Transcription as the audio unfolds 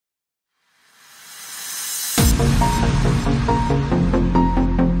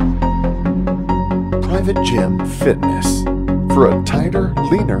Private Gym Fitness for a tighter,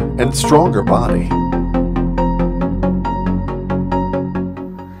 leaner, and stronger body.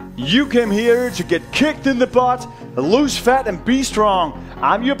 You came here to get kicked in the butt, lose fat and be strong.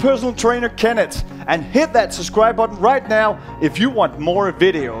 I'm your personal trainer, Kenneth, and hit that subscribe button right now if you want more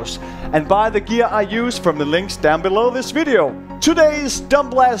videos. And buy the gear I use from the links down below this video. Today is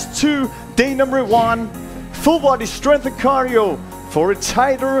DUMBBLAST 2, day number 1. Full body strength and cardio for a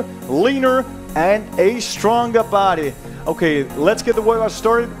tighter, leaner, and a stronger body. Okay, let's get the workout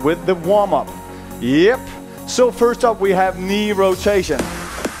started with the warm-up. Yep, so first up we have knee rotation.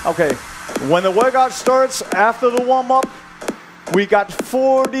 Okay, when the workout starts after the warm-up, we got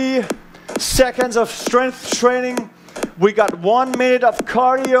 40 seconds of strength training, we got 1 minute of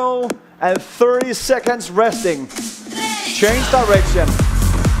cardio, and 30 seconds resting. Change direction.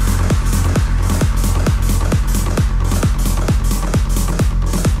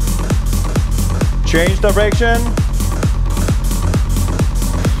 Change direction.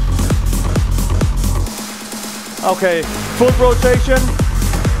 Okay, full rotation.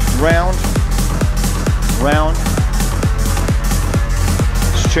 Round, round.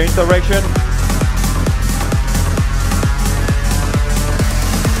 Let's change direction.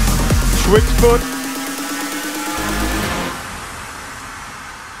 Switch foot.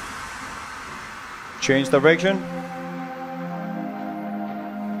 Change direction.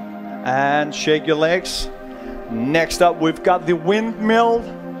 And shake your legs. Next up, we've got the windmill.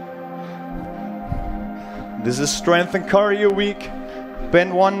 This is strength and cardio week.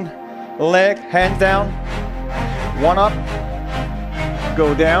 Bend one leg, hand down, one up,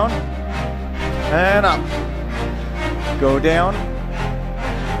 go down, and up, go down,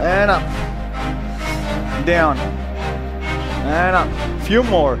 and up, down, and up. Few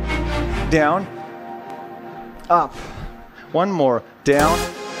more, down, up, one more, down,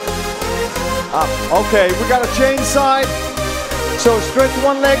 up. Okay, we gotta change side. So stretch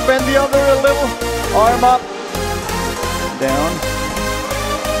one leg, bend the other a little, arm up, down,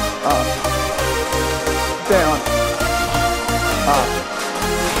 up, down, up,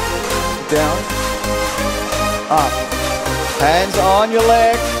 down, up. Hands on your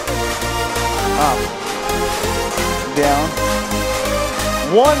leg, up, down.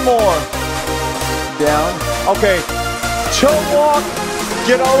 One more, down. Okay, toe walk,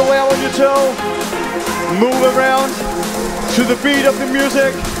 get all the way out on your toe. Move around to the beat of the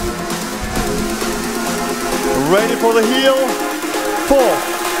music. Ready for the heel. 4,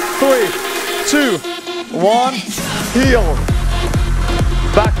 3, 2, 1, heel.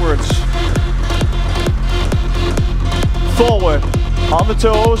 Backwards. Forward. On the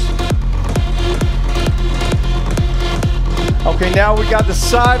toes. Okay, now we got the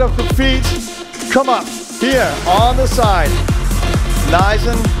side of the feet. Come up. Here, on the side. Nice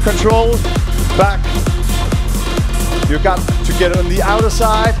and controlled. Back. You got to get on the outer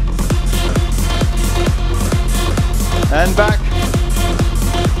side. And back.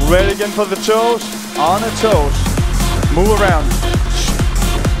 Ready again for the toes. On the toes. Move around.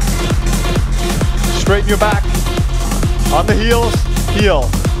 Straighten your back. On the heels. Heel.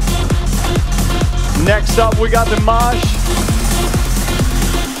 Next up we got the march.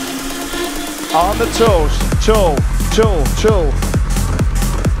 On the toes. Toe. Toe. Toe.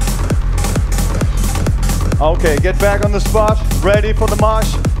 Okay, get back on the spot. Ready for the march.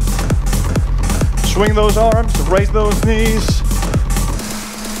 Swing those arms, raise those knees.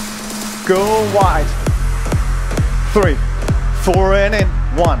 Go wide. 3, 4 and in.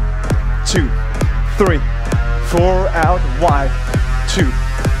 1, 2, 3, 4 out wide. 2,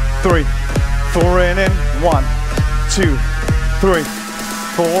 3, 4 and in. 1, 2, 3,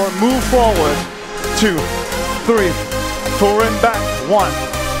 4. Move forward. 2, 3, 4 and back. 1,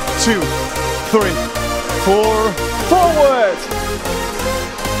 2, 3, 4. Forward.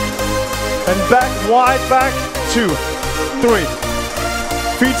 And back, wide back, 2, 3.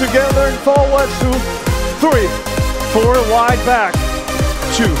 Feet together and forward, 2, 3, 4, wide back,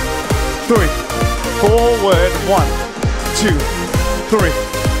 2, 3, forward, 1, 2, 3,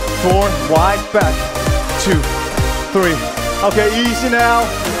 4, wide back, 2, 3. Okay, easy now.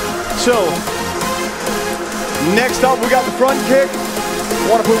 So, next up we got the front kick. We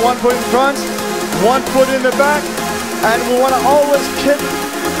want to put one foot in front, one foot in the back, and we want to always kick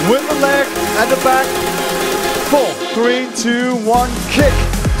with the leg at the back. 4, 3, 2, 1, kick.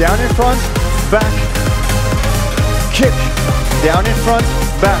 Down in front, back. Kick. Down in front,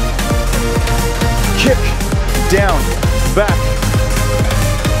 back. Kick. Down, back.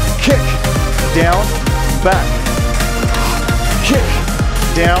 Kick. Down, back. Kick.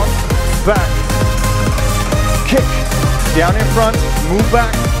 Down, back. kick, down in front, move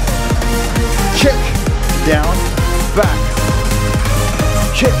back, kick, down, back,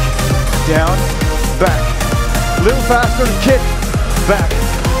 kick, down, back. A little faster, kick, back,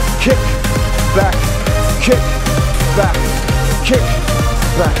 kick, back, kick, back, kick,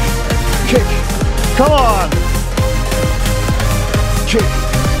 back, kick. Come on. Kick,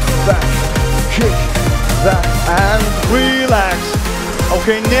 back, kick, back, and relax.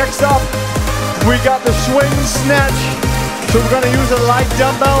 Okay, next up, we got the swing snatch. So we're gonna use a light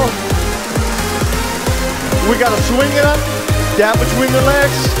dumbbell. We gotta swing it up, down between the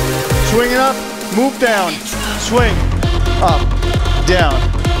legs, swing it up, move down, swing, up, down,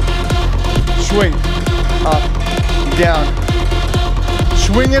 swing, up, down,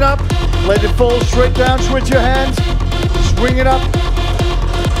 swing it up, let it fall straight down, switch your hands, swing it up,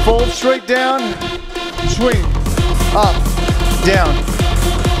 fold straight down, swing, up, down,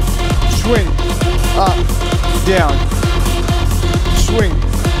 swing, up, down, swing,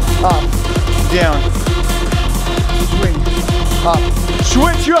 up, down, swing, up.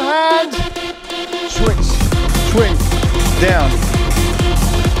 Switch your hands, switch, swing, down,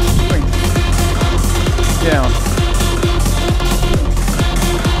 swing, down,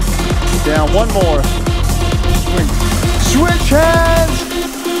 down, one more, swing, switch hands,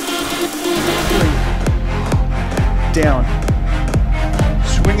 swing, down,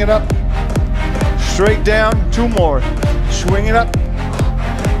 swing it up, straight down, two more, swing it up,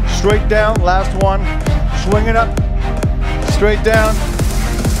 straight down, last one, swing it up, straight down.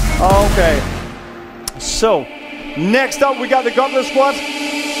 Okay, so next up we got the goblet squat.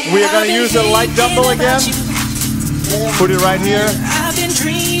 We are going to use a light dumbbell again. Put it right here.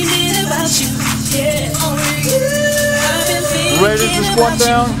 Ready to squat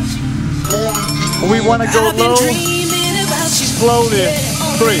down. We want to go low, slowly.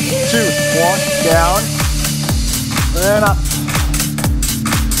 3, 2, 1, down, and up,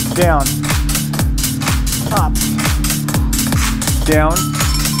 down, up, down,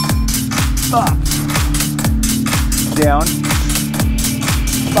 up, down,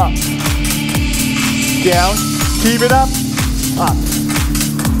 up, down, keep it up,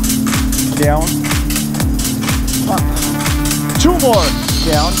 down, up, 2 more,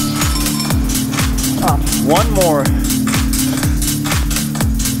 down, up, 1 more,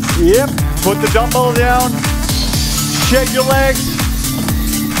 yep, put the dumbbell down, shake your legs,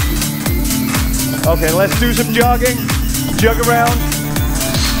 okay, let's do some jogging, jog around,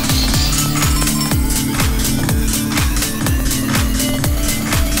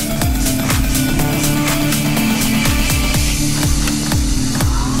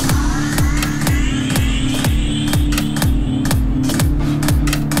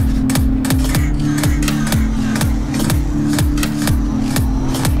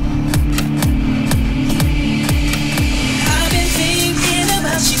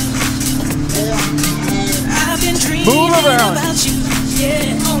 move around.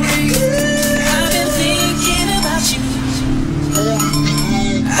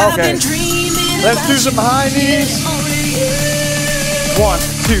 Okay, let's do some high knees. 1,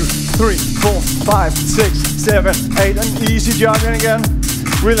 2, 3, 4, 5, 6, 7, 8, and easy jogging again.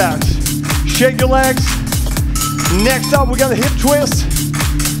 Relax. Shake your legs. Next up, we got a hip twist.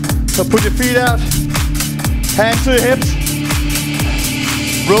 So put your feet out, hands to your hips.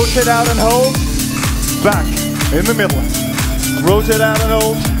 Rotate out and hold. Back. In the middle. Rotate out and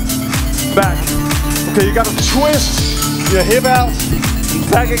hold. Back. Okay, you gotta twist your hip out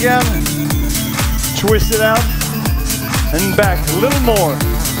and back again. Twist it out and back. A little more.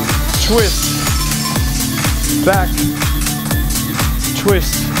 Twist. Back.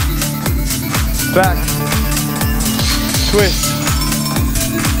 Twist. Back. Twist.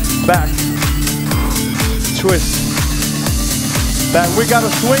 Back. Twist. Back. We gotta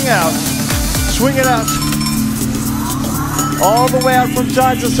swing out. Swing it out. All the way out from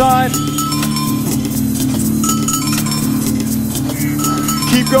side to side.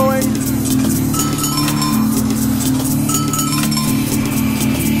 Keep going.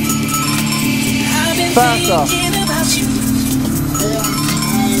 Faster.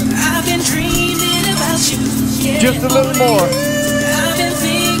 Just a little more.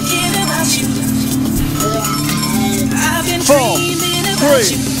 4, 3,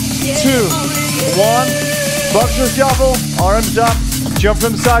 2, 1. Boxer shuffle, arms up, jump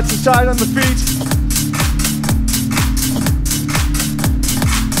from side to side on the feet.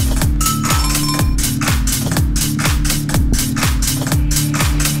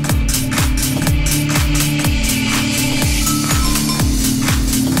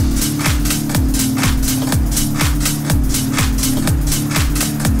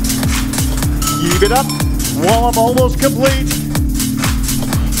 Keep it up, Warm up almost complete.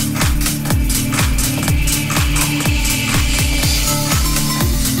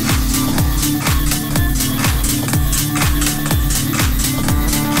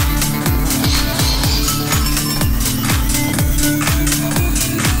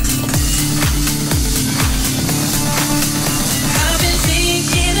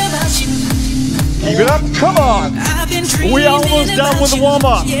 Keep it up, come on. We almost done with the warm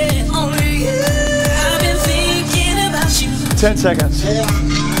up. 10 seconds.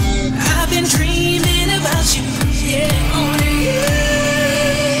 I've been dreaming about you.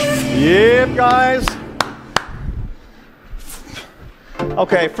 Yep, guys.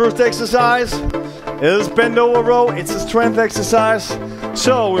 Okay, first exercise is bend over row. It's a strength exercise.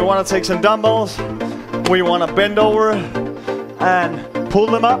 So we want to take some dumbbells. We want to bend over and pull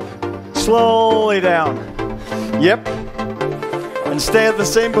them up slowly down. Yep. And stay at the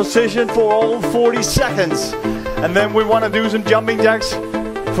same position for all 40 seconds. And then we want to do some jumping jacks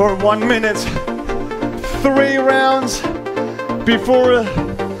for 1 minute. 3 rounds before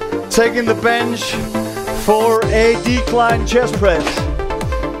taking the bench for a decline chest press.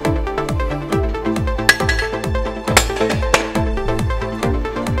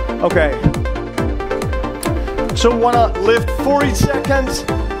 Okay. So we want to lift 40 seconds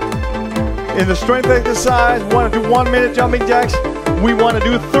in the strength exercise. We want to do 1 minute jumping jacks. We want to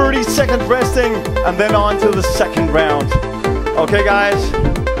do 30 seconds resting and then on to the second round. Okay, guys?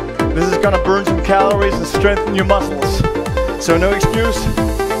 This is going to burn some calories and strengthen your muscles. So no excuse.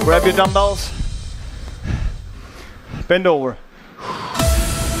 Grab your dumbbells. Bend over.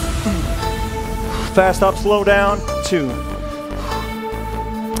 Fast up, slow down. 2,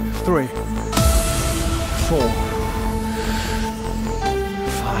 3, 4,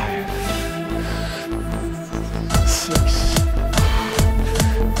 5, 6,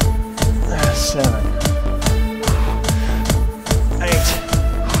 7, 8,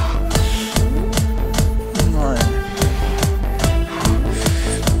 9,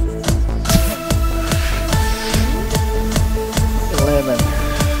 11,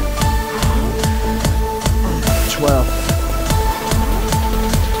 12,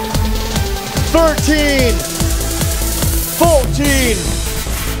 13, 14.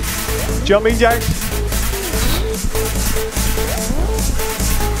 Jumping jacks.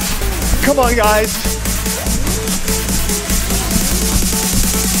 Come on, guys.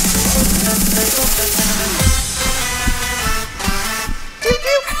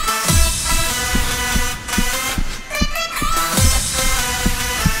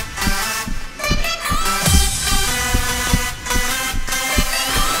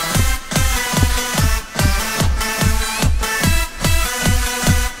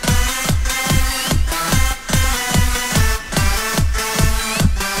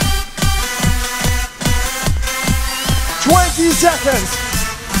 Seconds.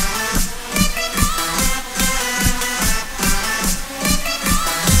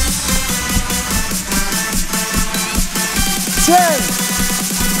 10,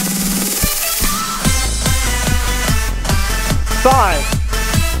 5.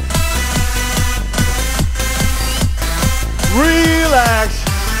 Relax.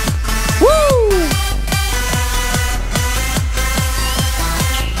 Woo!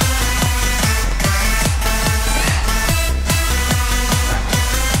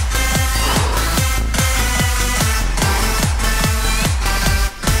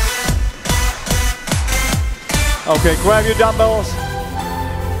 Okay, grab your dumbbells.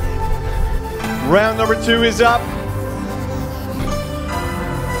 Round number 2 is up.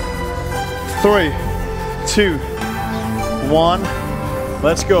 3, 2, 1.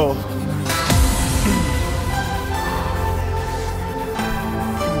 Let's go.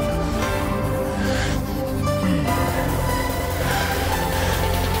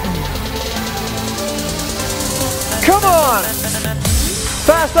 Come on!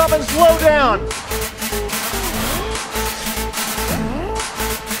 Fast up and slow down.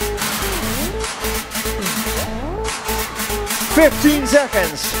 15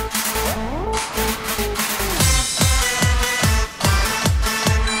 seconds.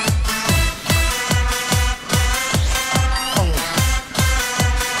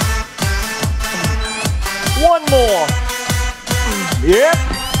 One more. Yep.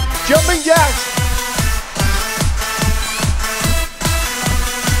 Jumping jacks.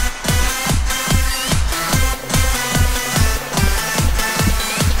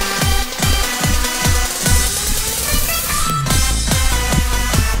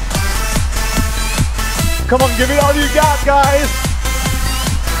 Come on, give it all you got, guys.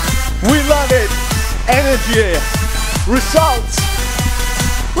 We love it. Energy. Results.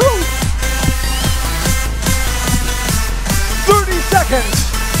 Woo.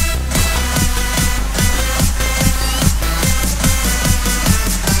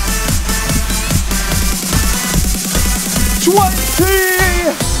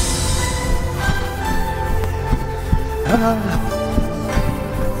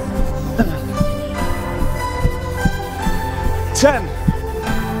 10.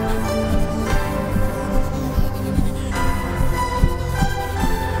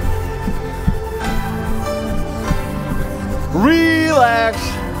 Relax.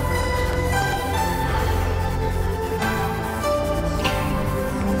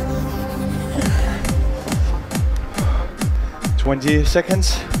 20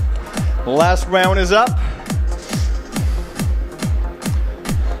 seconds. Last round is up.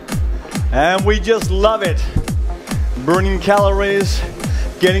 And we just love it. Burning calories,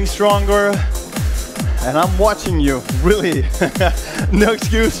 getting stronger. And I'm watching you, really. No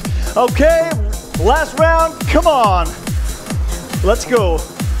excuse. Okay, last round, come on. Let's go.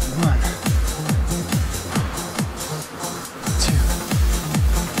 1, 2,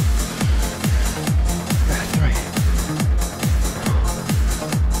 3,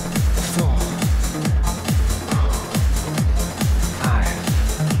 4, 5,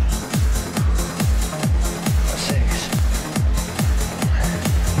 6,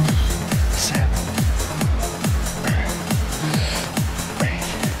 7, 8,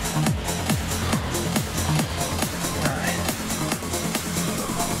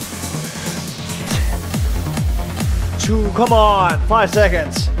 2, come on, 5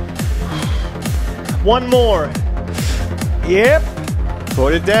 seconds. 1 more. Yep,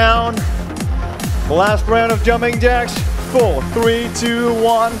 put it down. Last round of jumping jacks. 4, 3, 2,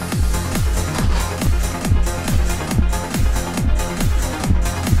 1.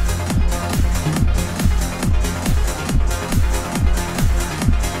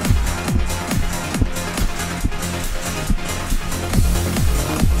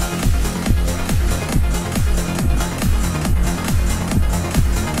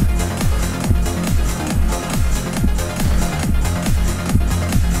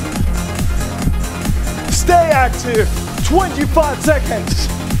 Stay active, 25 seconds.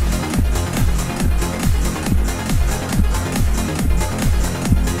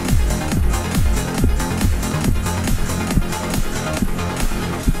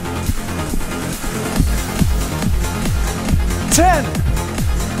 Ten.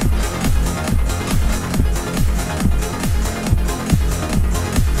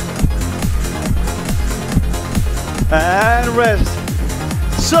 And rest.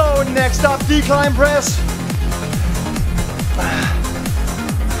 So next up, decline press.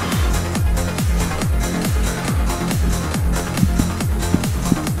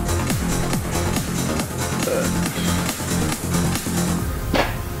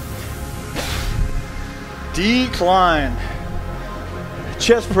 Decline.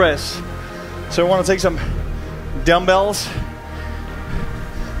 Chest press. So we want to take some dumbbells.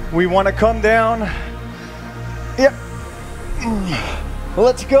 We want to come down. Yep.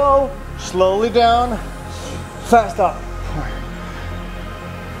 Let's go. Slowly down. Fast up.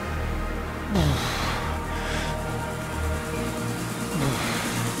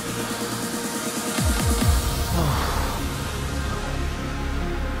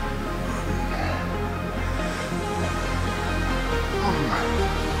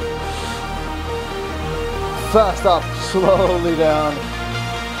 Fast up, slowly down,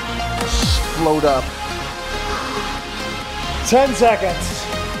 float up. 10 seconds.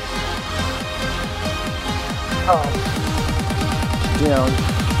 Up, down.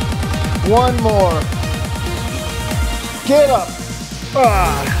 1 more. Get up.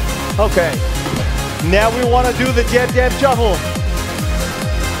 Okay. Now we want to do the jab jab shuffle.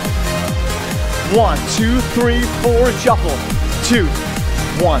 1, 2, 3, 4, shuffle. 2,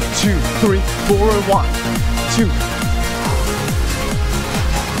 1, 2, 3, 4, and 1. 2.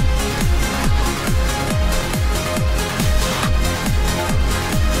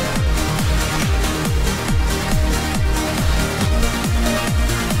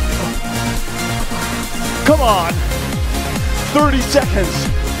 Come on. 30 seconds.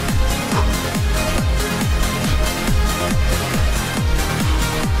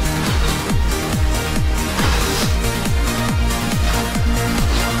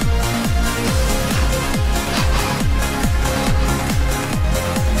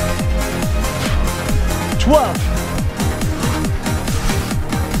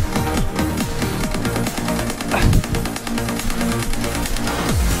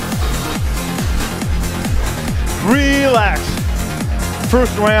 Relax.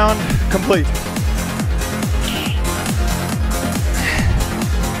 First round complete.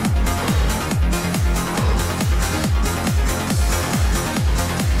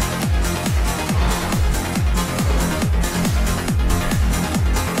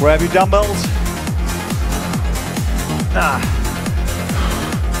 Grab your dumbbells.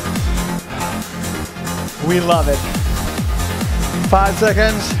 We love it. 5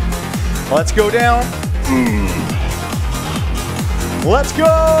 seconds. Let's go down. Let's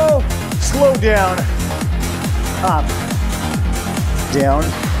go. Slow down. Up. Down.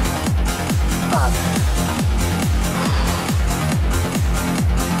 Up.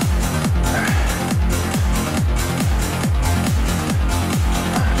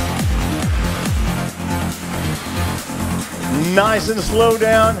 Nice and slow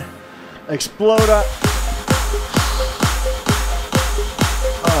down. Explode up.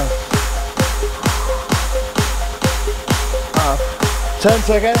 10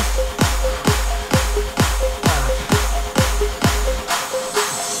 seconds.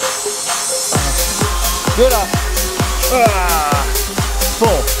 Good up.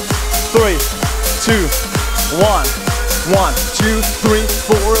 4, 3, 2, 1. 1, 2, 3,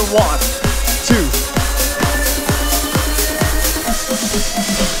 4, 1, 2.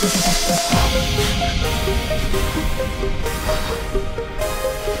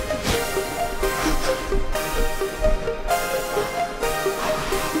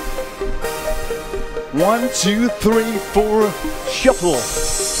 One, two, three, four, shuffle.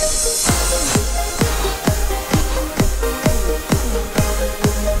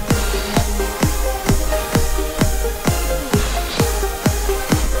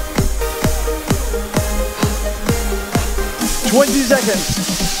 Seconds.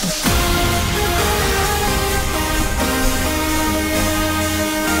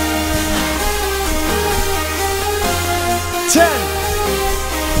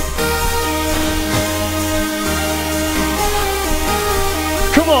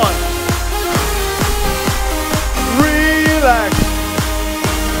 Come on. Relax.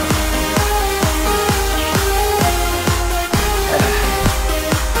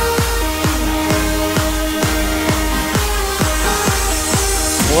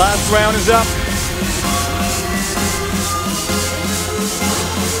 Last round is up.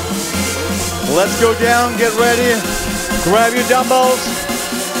 Let's go down, get ready. Grab your dumbbells.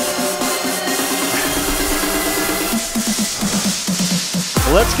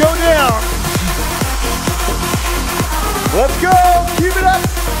 Let's go down. Let's go, keep it up.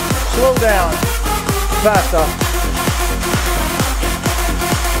 Slow down, faster.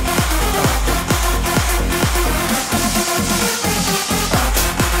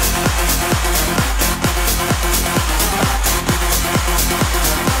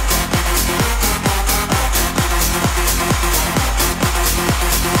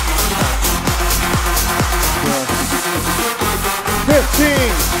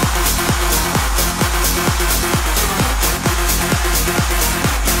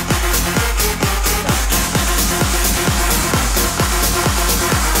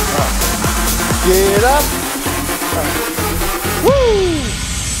 Get up. Woo!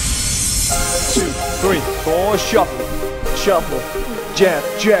 2, 3, 4, shuffle. Shuffle. Jab,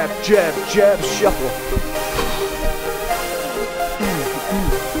 jab, jab, jab, shuffle.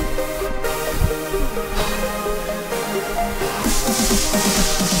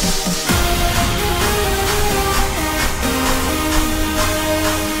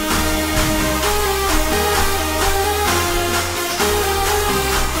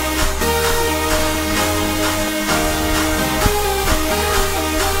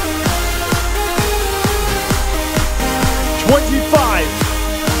 25.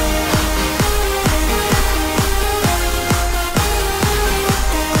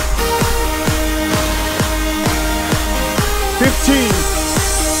 15.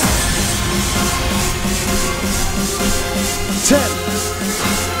 10. 10.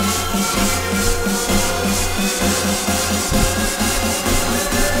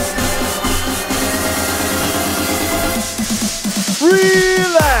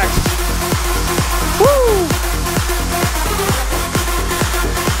 Relax. Woo!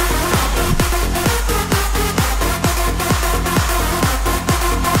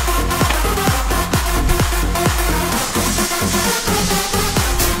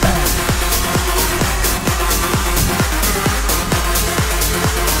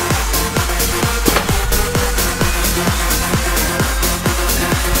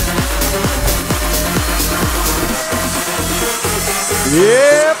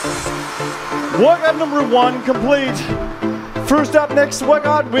 Yep. Workout number 1 complete. First up, next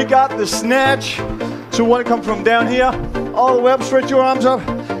workout, we got the snatch. So you want to come from down here, all the way up, stretch your arms up,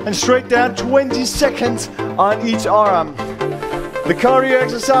 and straight down, 20 seconds on each arm. The cardio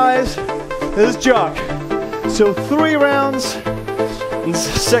exercise is jog. So 3 rounds. And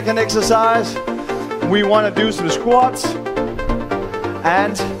second exercise, we want to do some squats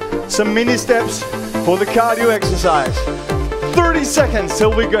and some mini steps for the cardio exercise. 30 seconds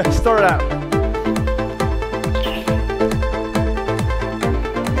till we start out.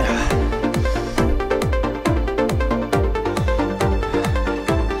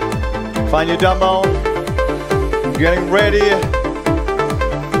 Find your dumbbell. Getting ready.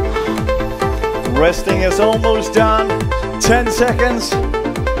 Resting is almost done. 10 seconds.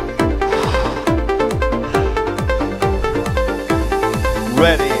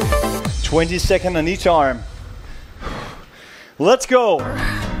 Ready. 20 seconds on each arm. Let's go.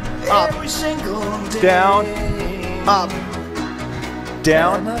 Up, down, up,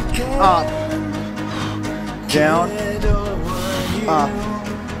 down, up, down, up,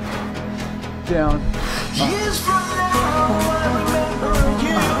 down.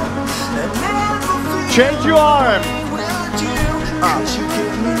 Change your arm. Up,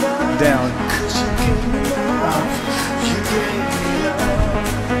 down, up,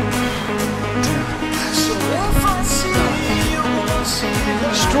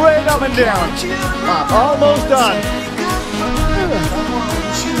 straight up and down. Up. Almost done.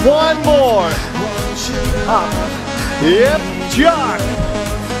 One more. Up. Yep. Jog.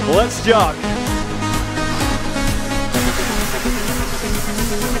 Let's jog.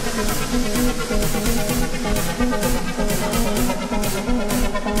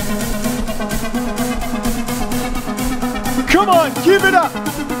 Come on, keep it up.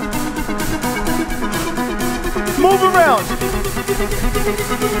 Move around.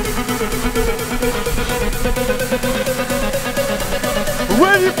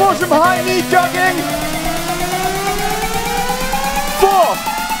 Ready for some high knee jogging? 4,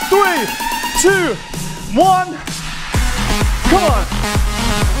 3, 2, 1. Come on.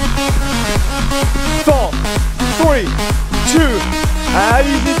 4, 3, 2.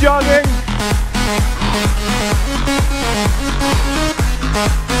 Easy jogging.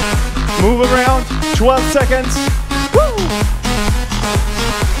 Move around. 12 seconds. Woo!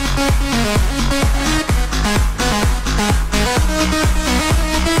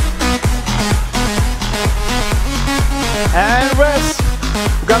 And rest.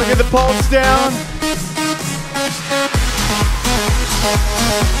 We've got to get the pulse down.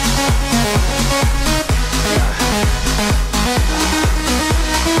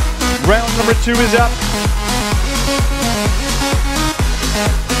 Round number 2 is up.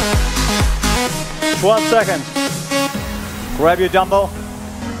 12 seconds. Grab your dumbbell.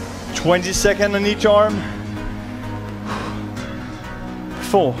 20 seconds on each arm.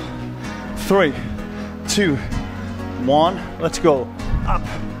 4, 3, 2, 1. Let's go. Up,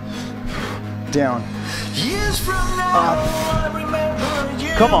 down, up.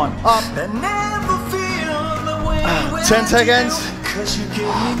 Come on, up. 10 seconds.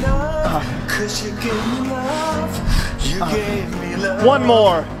 One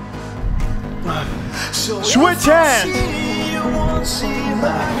more. Switch hands.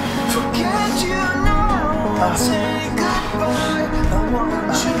 Forget you now. Say goodbye. I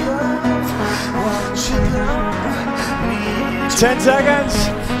want your love. Want your love. 10 seconds.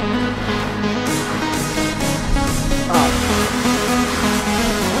 Up.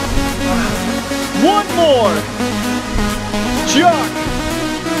 One more. Jog.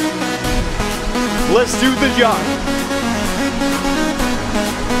 Let's do the jog.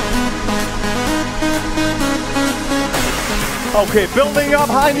 Okay, building up,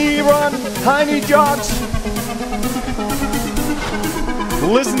 high knee run, high knee jogs.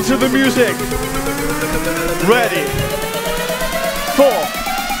 Listen to the music. Ready. 4,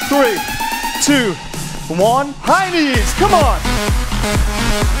 3, 2, 1. High knees, come on.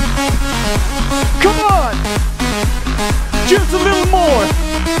 Come on. Just a little more.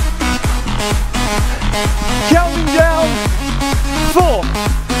 Counting down. 4,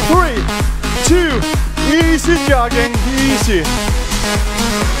 3, 2. Easy jogging, easy.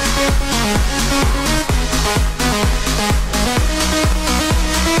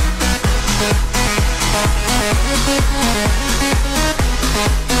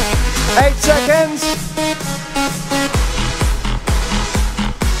 Eight seconds.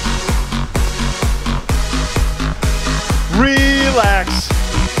 Relax.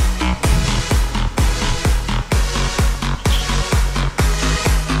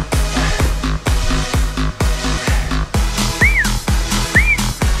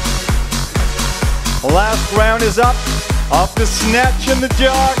 Last round is up. Off the snatch and the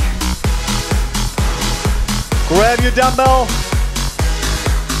jog. Grab your dumbbell.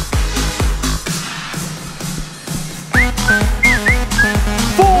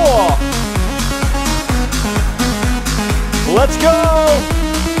 Let's go!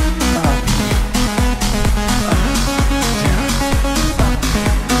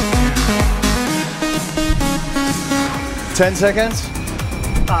 10 seconds.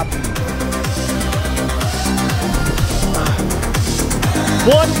 Up.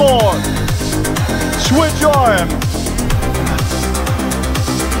 One more. Switch arm.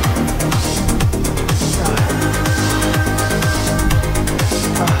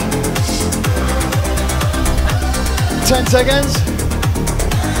 10 seconds.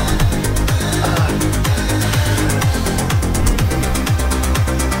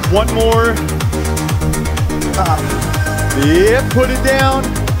 One more. Yeah, put it down.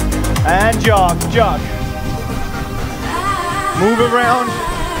 And jog, jog. Move around.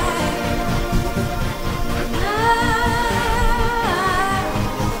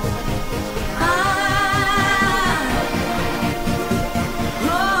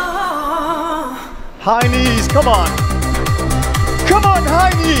 High knees, come on. Come on,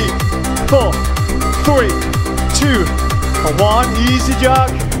 high knee. 4, 3, 2, 1. Easy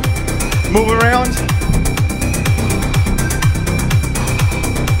jog. Move around.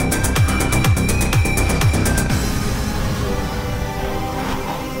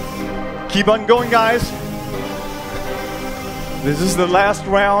 Keep on going, guys. This is the last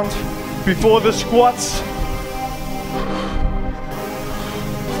round before the squats.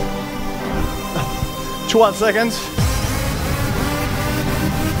 12 seconds.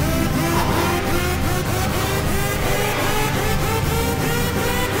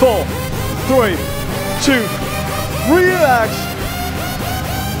 Four, 3, 2, relax.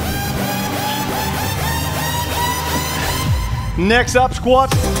 Next up,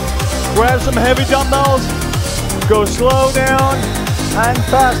 squats. Grab some heavy dumbbells. Go slow down and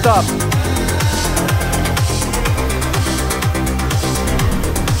fast up.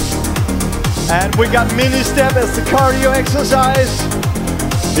 And we got mini step as the cardio exercise.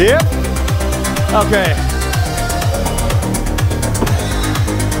 Yep. Okay.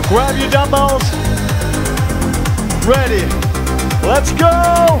 Grab your dumbbells. Ready. Let's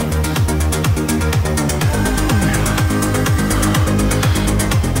go.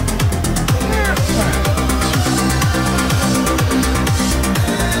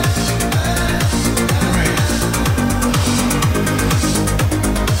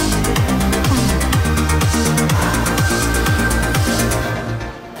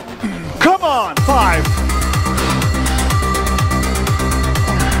 Come on. 5,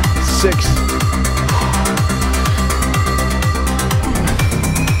 6,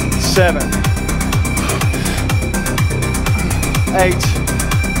 7, 8.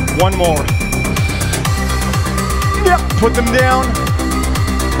 One more. Yep. Put them down.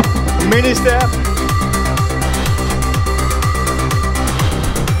 Mini step.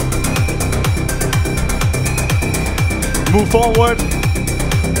 Move forward.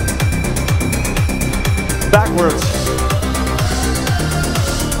 Backwards.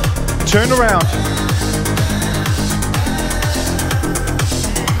 Turn around.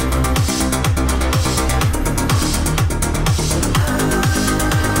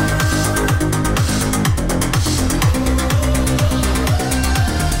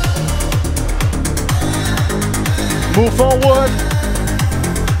 Move forward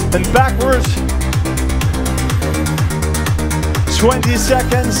and backwards. 20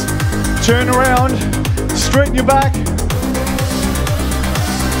 seconds. Turn around. Straighten your back.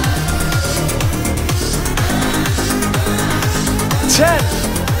 10.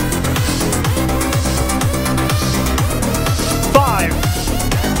 5,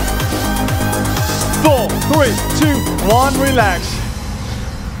 4, 3, 2, 1. Relax.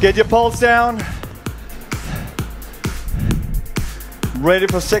 Get your pulse down. Ready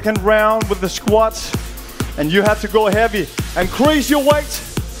for second round with the squats. And you have to go heavy. Increase your weight.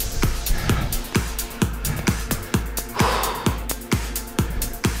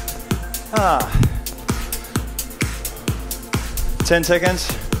 Ah. 10 seconds.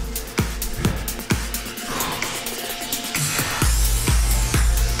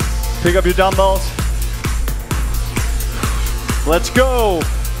 Pick up your dumbbells. Let's go.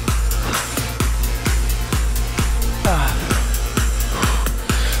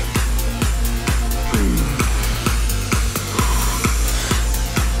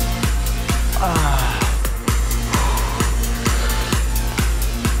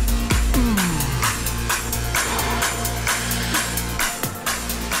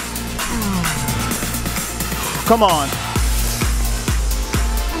 Come on.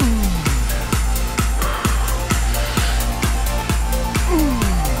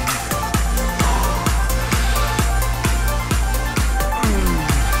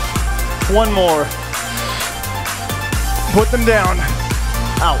 One more. Put them down.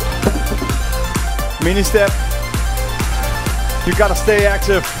 Out. Mini step. You gotta stay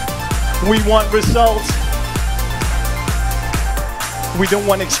active. We want results. We don't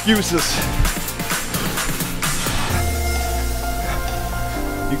want excuses.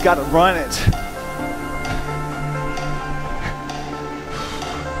 You gotta run it.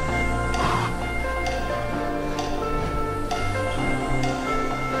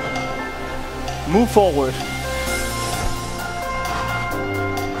 Move forward.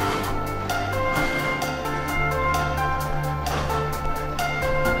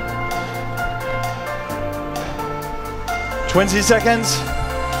 20 seconds.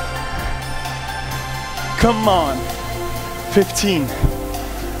 Come on. 15.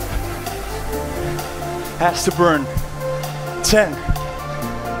 Has to burn. 10.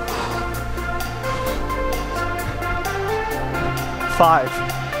 5.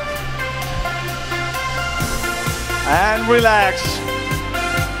 And relax.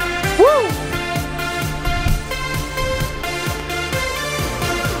 Woo!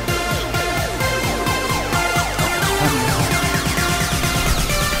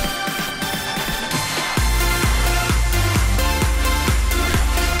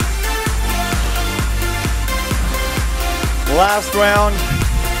 Last round.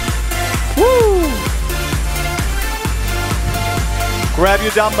 Woo! Grab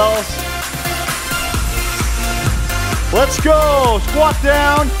your dumbbells. Let's go. Squat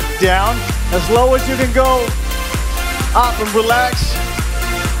down, down, as low as you can go. Up and relax.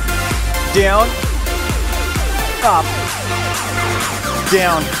 Down, up,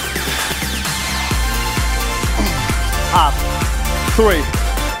 down, up. 3,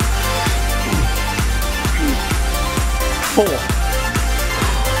 4,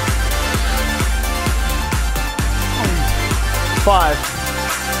 5,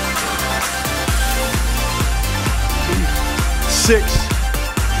 6,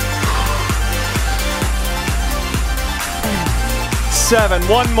 7.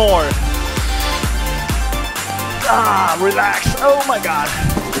 One more. Relax. Oh my God.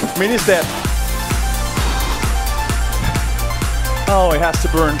 Mini step. Oh, it has to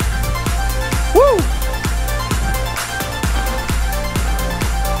burn. Woo!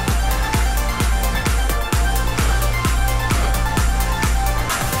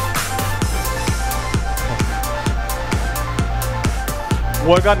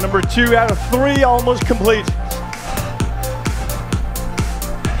 Workout number 2 out of 3, almost complete.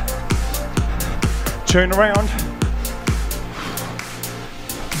 Turn around.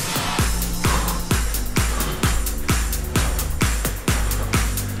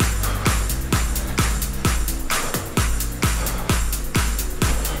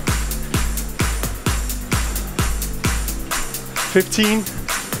 $15.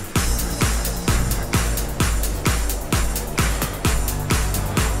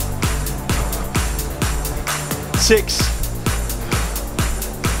 6,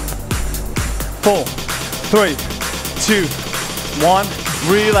 4, 3, 2, 1.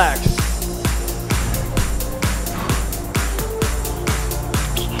 Relax.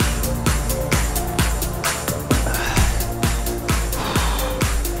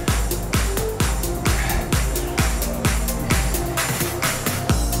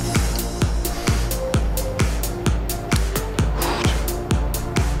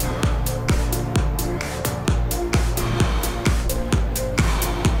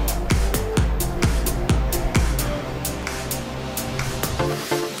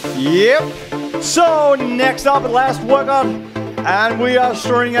 Yep. So next up, last workout, and we are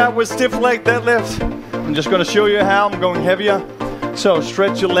starting out with stiff leg deadlift. I'm just going to show you how I'm going heavier. So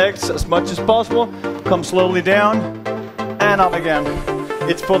stretch your legs as much as possible. Come slowly down and up again.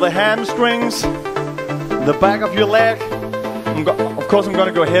 It's for the hamstrings, the back of your leg. Of course, I'm going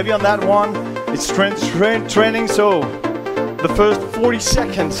to go heavy on that one. It's strength training. So the first 40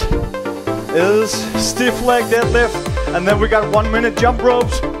 seconds is stiff leg deadlift. And then we got 1 minute jump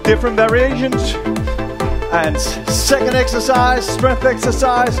ropes, different variations. And second exercise, strength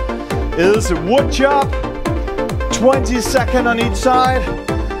exercise, is a wood chop, 20 seconds on each side.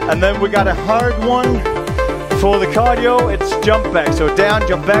 And then we got a hard one for the cardio, it's jump back. So down,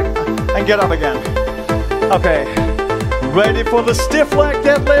 jump back, and get up again. Okay, ready for the stiff leg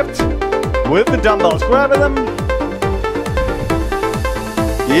deadlift with the dumbbells. Grab them.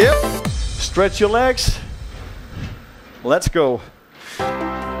 Yep, stretch your legs. Let's go.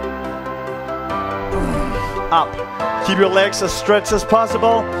 Up. Keep your legs as stretched as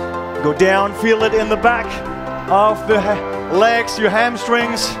possible. Go down, feel it in the back of the legs, your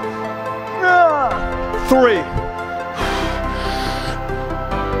hamstrings. 3,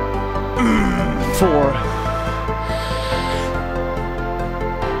 4,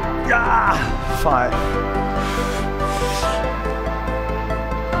 5,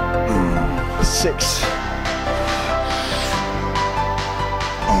 6,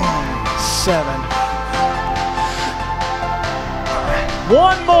 7.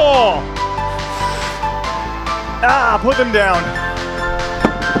 One more. Put them down.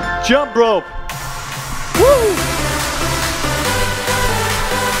 Jump rope. Woo!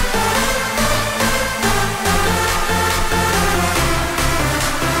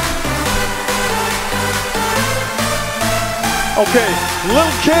 Okay,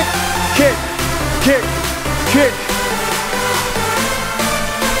 little kick, kick, kick, kick,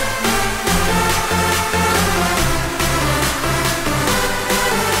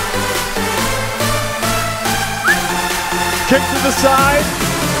 Kick to the side.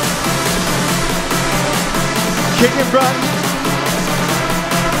 Kick in front.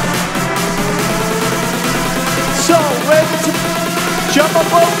 So, ready to jump up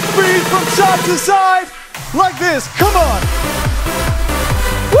both feet from side to side. Like this, come on.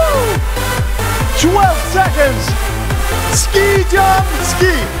 Woo! 12 seconds. Ski jump,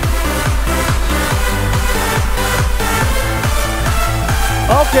 ski.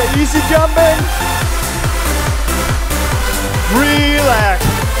 Okay, easy jumping. Relax.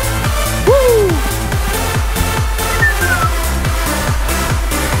 Woo!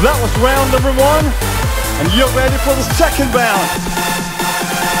 That was round number 1, and you're ready for the second round.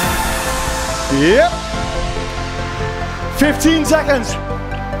 Yep. 15 seconds.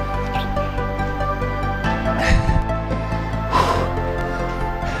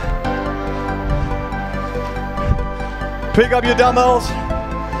 Pick up your dumbbells.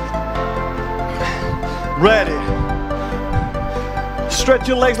 Ready. Stretch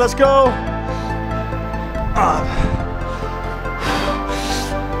your legs, let's go. Up.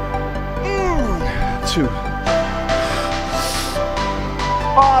 2.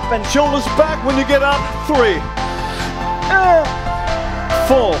 Up and shoulders back when you get up. 3.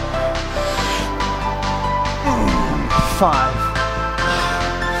 4. 5.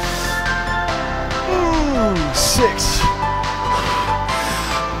 6.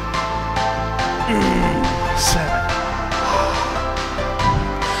 7.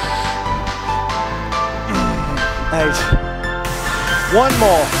 8. 1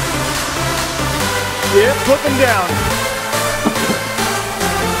 more. Yeah, put them down.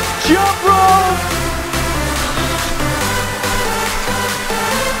 Jump rope.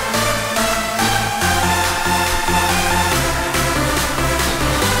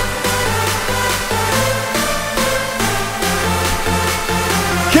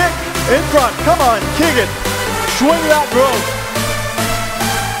 Kick in front. Come on, kick it. Swing that rope.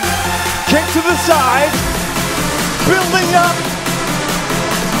 Kick to the side. Building up.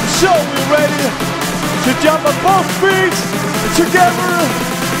 So we're ready to jump on both feet together,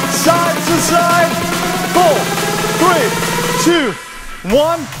 side to side. 4, 3, 2,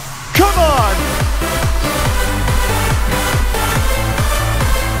 1. Come on.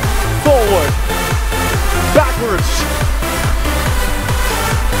 Forward. Backwards.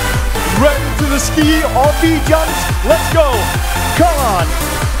 Ready to the ski or V jumps. Let's go. Come on.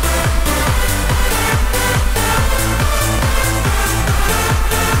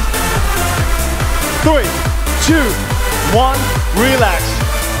 Three, 2, 1, relax.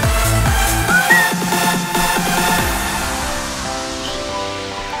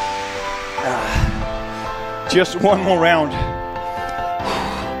 Just one more round.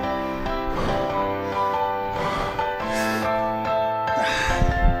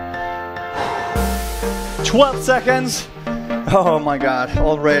 "12 seconds. Oh my God,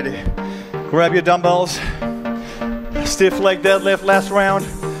 already. Grab your dumbbells. Stiff leg deadlift, last round.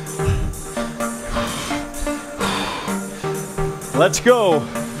 Let's go.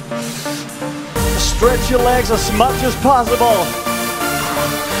 Stretch your legs as much as possible.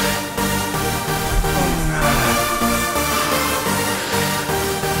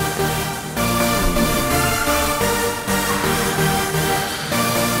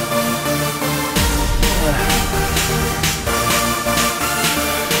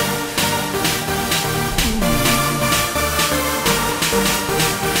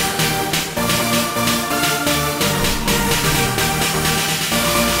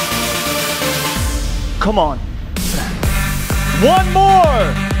 Come on. One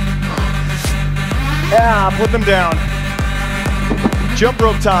more. Yeah, put them down. Jump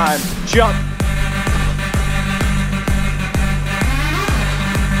rope time. Jump.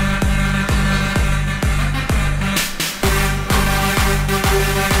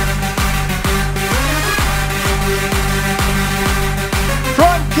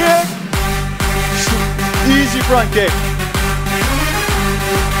 Front kick. Easy front kick.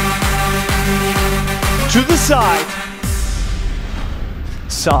 To the side.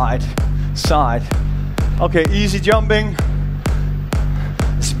 Side, side. Okay, easy jumping.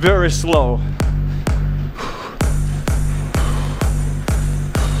 It's very slow.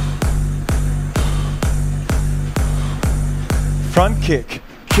 Front kick,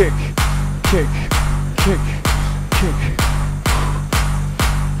 kick, kick, kick, kick.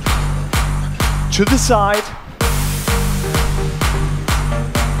 To the side.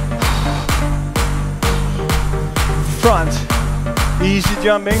 Front, easy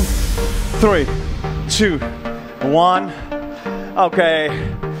jumping. 3, 2, 1. Okay,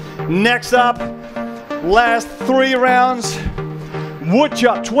 next up, last 3 rounds. Wood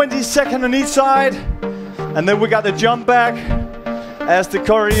chop, 20 seconds on each side. And then we got the jump back as the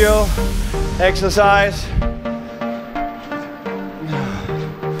cardio exercise.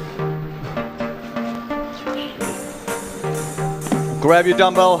 Grab your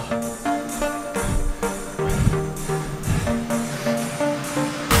dumbbell.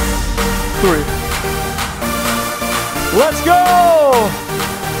 3. Let's go!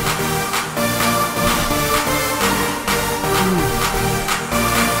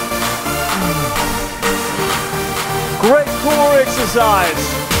 Great core exercise.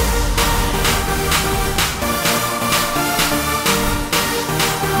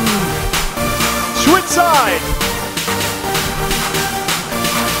 Switch side.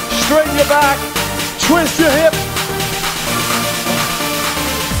 Straighten your back. Twist your hip.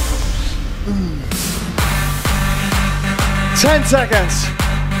 Ten seconds.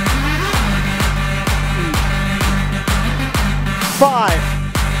 5.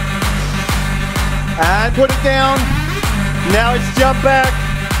 And put it down. Now it's jump back,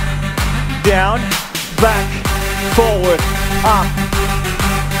 down, back, forward, up,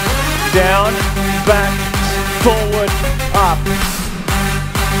 down, back, forward, up,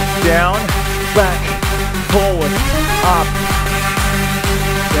 down, back, forward, up,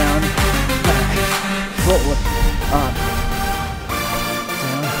 down, back, forward, up,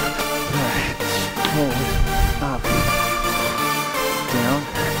 down, back, forward, up, down,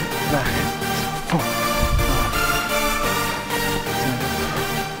 back, forward.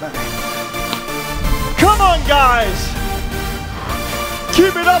 Come on, guys!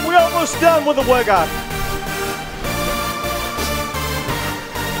 Keep it up, we're almost done with the workout.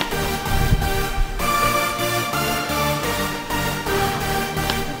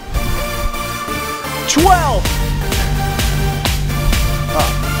 Twelve.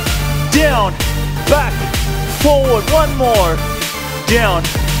 Up. Down, back, forward. One more. Down,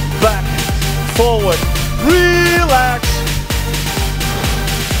 back, forward. Relax.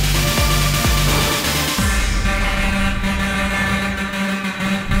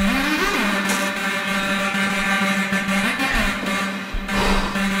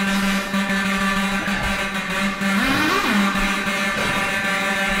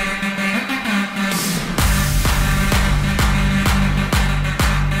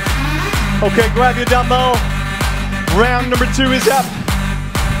 Okay, grab your dumbbell. Round number 2 is up.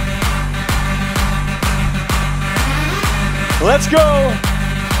 Let's go.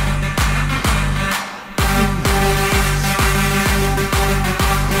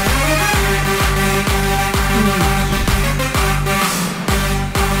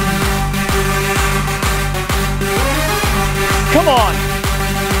 Come on.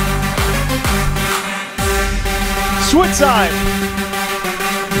 Switch side.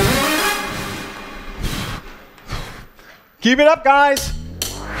 Keep it up, guys.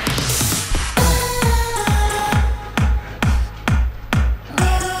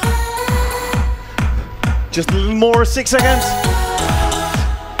 Just a little more, 6 seconds.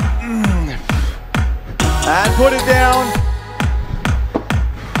 And put it down.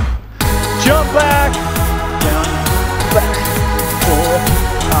 Jump back. Down, back, forward,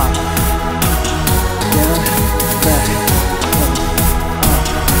 up. Down, back, forward, up.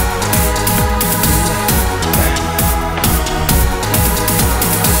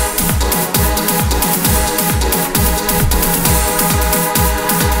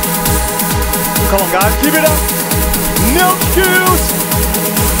 Come on, guys, keep it up. Milk juice.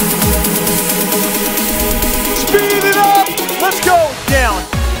 Speed it up. Let's go. Down,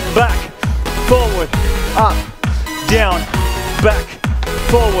 back, forward, up, down, back,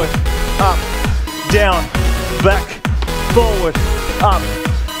 forward, up, down, back, forward, up,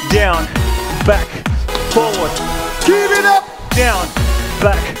 down, back, forward. Keep it up. Down,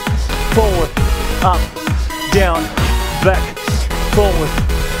 back, forward, up, down, back, forward,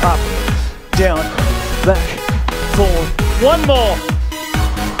 up, down, back, forward. One more.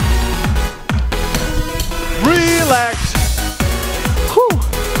 Relax. Whew.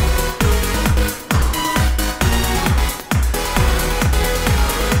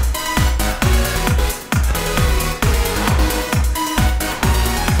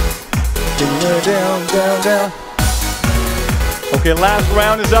 Down, down, down. Okay, last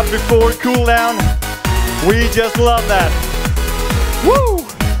round is up before cool down. We just love that. Woo!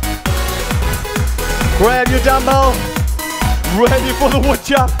 Grab your dumbbell. Ready for the wood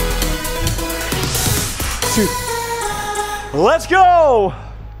chop. 2. Let's go!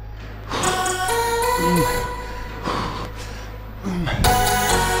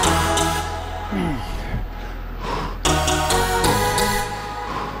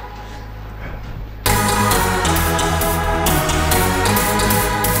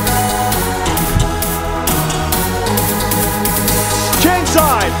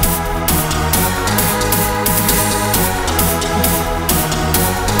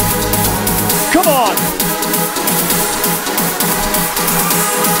 Come on.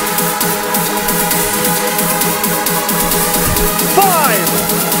 5.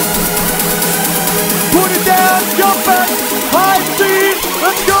 Put it down, jump back, high speed,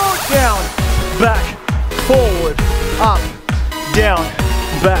 let's go. Down, back, forward, up, down,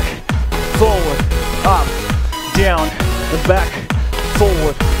 back, forward, up, down, back,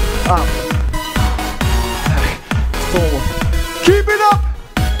 forward, up, back, forward. Keep it up.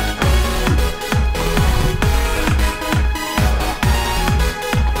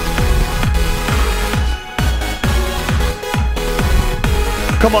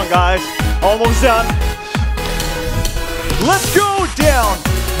 Come on, guys. Almost done. Let's go. Down,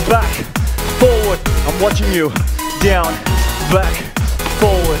 back, forward. I'm watching you. Down, back,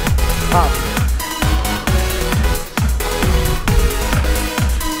 forward, up.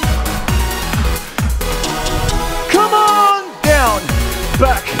 Come on. Down,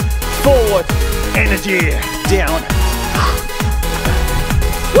 back, forward. Energy. Down.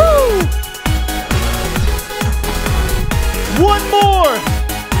 Woo! One more.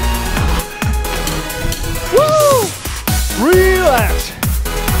 Woo! Relax.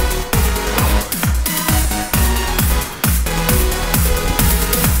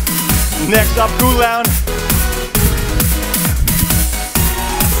 Next up, cool down.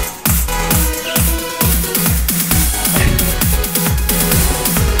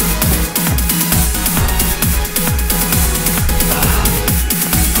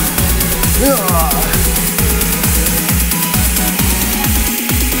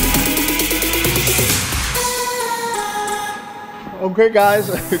 Okay, guys,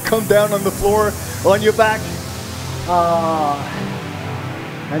 come down on the floor, on your back,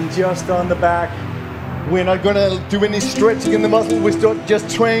 and just on the back. We're not gonna do any stretching in the muscle, we just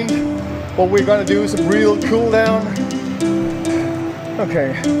trained. What we're gonna do is a real cool down.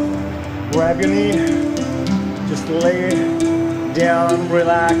 Okay, grab your knee, just lay down,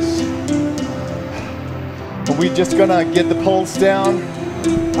 relax. And we're just gonna get the pulse down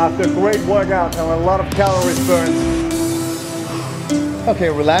after a great workout and a lot of calories burned. Okay,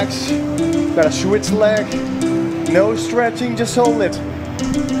 relax. Gotta switch leg. No stretching, just hold it.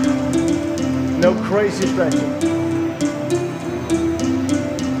 No crazy stretching.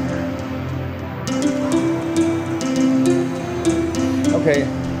 Okay,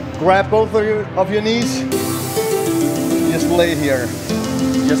 grab both of your knees. Just lay here.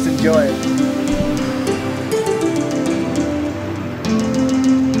 Just enjoy it.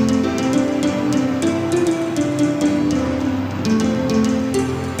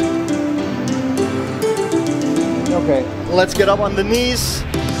 Okay, let's get up on the knees.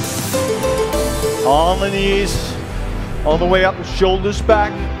 On the knees. All the way up, shoulders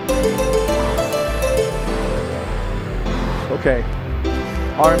back. Okay.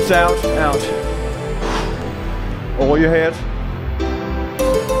 Arms out, out. Over your head.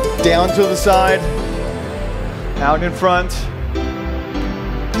 Down to the side. Out in front.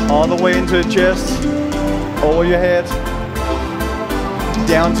 All the way into the chest. Over your head.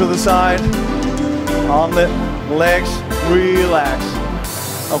 Down to the side. On the legs, relax.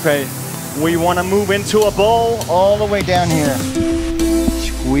 Okay, we want to move into a ball all the way down here.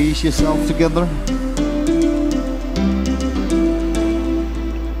 Squeeze yourself together.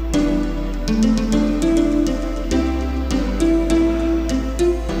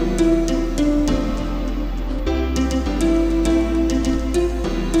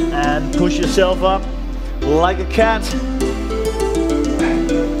 And push yourself up like a cat.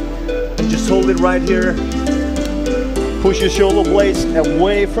 And just hold it right here. Push your shoulder blades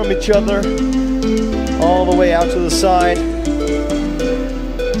away from each other, all the way out to the side,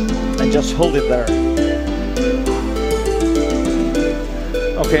 and just hold it there.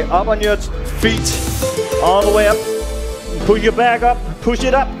 Okay, up on your feet, all the way up. Push your back up, push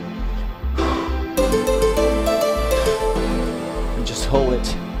it up. And just hold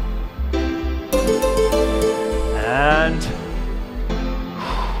it. And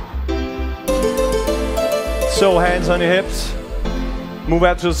so hands on your hips, move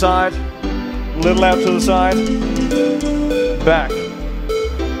out to the side, little out to the side, back,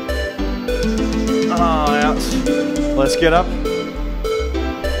 out. Let's get up.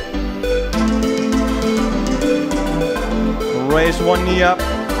 Raise one knee up.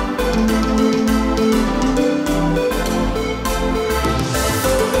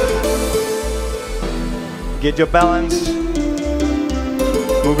 Get your balance,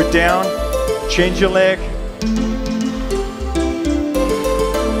 move it down, change your leg.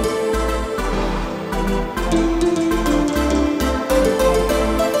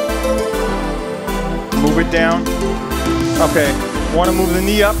 Move it down. Okay, want to move the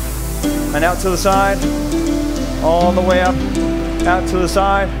knee up, And out to the side. All the way up. Out to the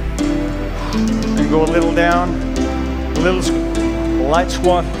side. And go a little down. A little light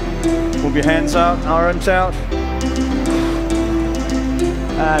squat. Move your hands out, arms out.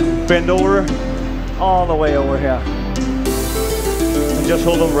 And bend over. All the way over here. And just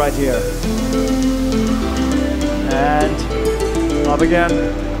hold them right here. And up again.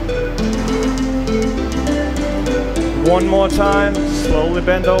 One more time. Slowly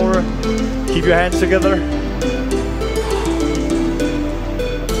bend over. Keep your hands together.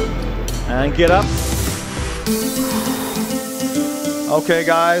 And get up. Okay,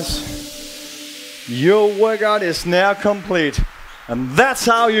 guys. Your workout is now complete. And that's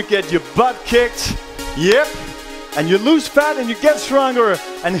how you get your butt kicked. Yep. And you lose fat and you get stronger.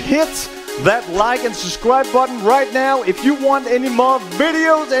 And hit that like and subscribe button right now if you want any more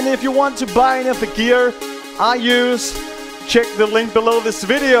videos and if you want to buy any of the gear I use. Check the link below this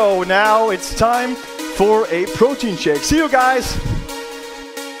video. Now it's time for a protein shake. See you guys.